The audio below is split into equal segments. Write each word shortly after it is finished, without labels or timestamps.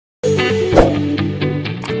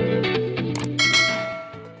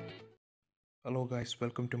Hello guys,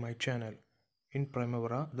 welcome to my channel. In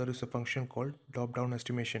Primavera, there is a function called top-down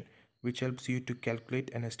estimation, which helps you to calculate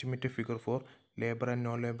an estimated figure for labor and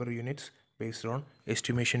non-labor units based on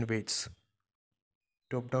estimation weights.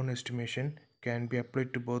 Top-down estimation can be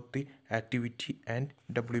applied to both the activity and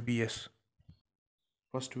WBS.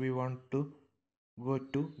 First, we want to go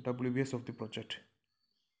to WBS of the project.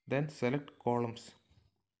 Then select columns,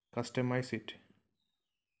 customize it.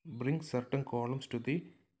 Bring certain columns to the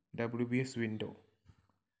WBS window,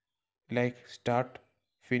 like start,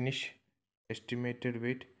 finish, estimated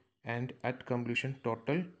weight, and at completion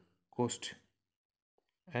total cost,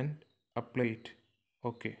 and apply it.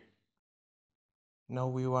 OK. Now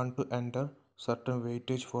we want to enter certain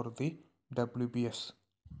weightage for the WBS.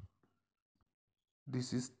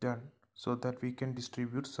 This is done so that we can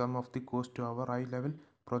distribute some of the cost to our high level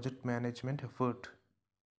project management effort.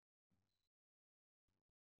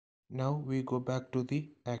 Now we go back to the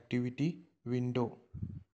activity window.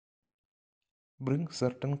 Bring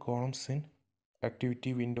certain columns in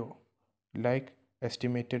activity window, like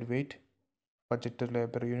estimated weight, budgeted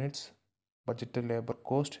labor units, budgeted labor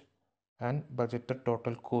cost, and budgeted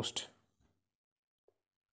total cost.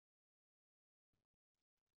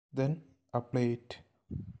 Then apply it.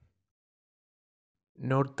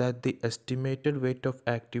 Note that the estimated weight of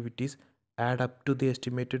activities add up to the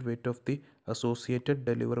estimated weight of the associated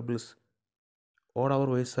deliverables. All our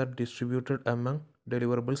weights are distributed among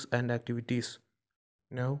deliverables and activities.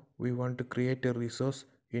 Now we want to create a resource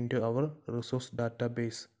into our resource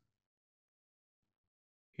database.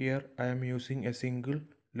 Here I am using a single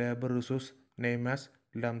labor resource named as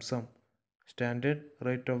lump sum. Standard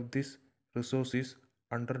rate of this resource is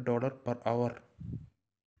 $100 per hour.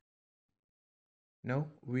 Now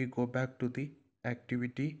we go back to the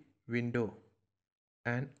activity window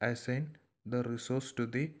and assign the resource to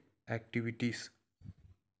the activities.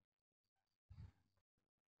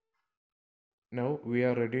 Now we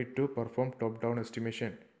are ready to perform top-down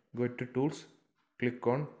estimation. Go to Tools, click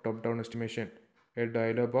on Top-down estimation. A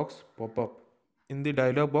dialog box pop up. In the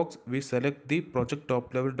dialog box, we select the project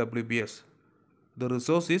top level WBS. The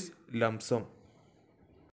resource is lump sum.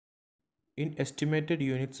 In estimated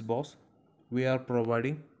units box, we are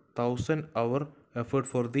providing 1000 hour effort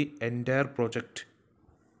for the entire project.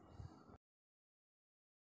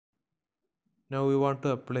 Now we want to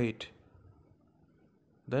apply it.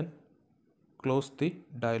 Then close the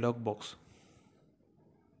dialog box.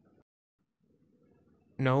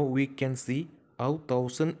 Now we can see how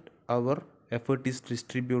 1000 hour effort is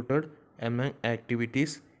distributed among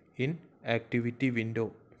activities in activity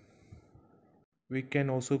window. We can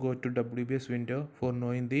also go to WBS window for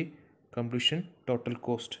knowing the completion total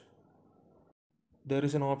cost. There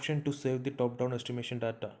is an option to save the top-down estimation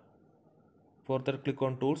data. For that, click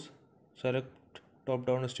on Tools, select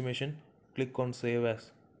top-down estimation, click on Save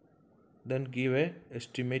As. Then give a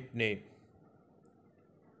estimate name.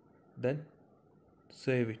 Then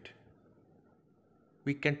save it.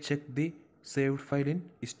 We can check the saved file in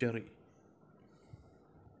history.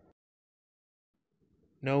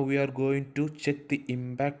 Now we are going to check the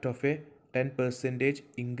impact of a 10%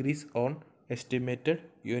 increase on estimated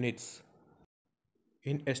units.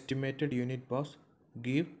 In estimated unit box,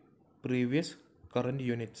 give previous current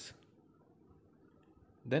units.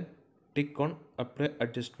 Then tick on apply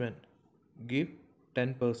adjustment. Give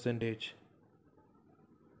 10%.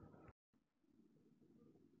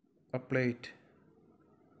 Apply it.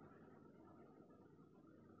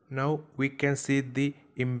 Now we can see the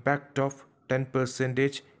impact of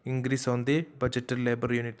 10% increase on the budgeted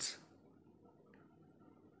labor units.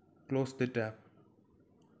 Close the tab.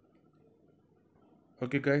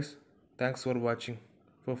 Okay guys, thanks for watching.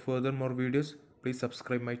 For further more videos, please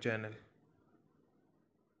subscribe my channel.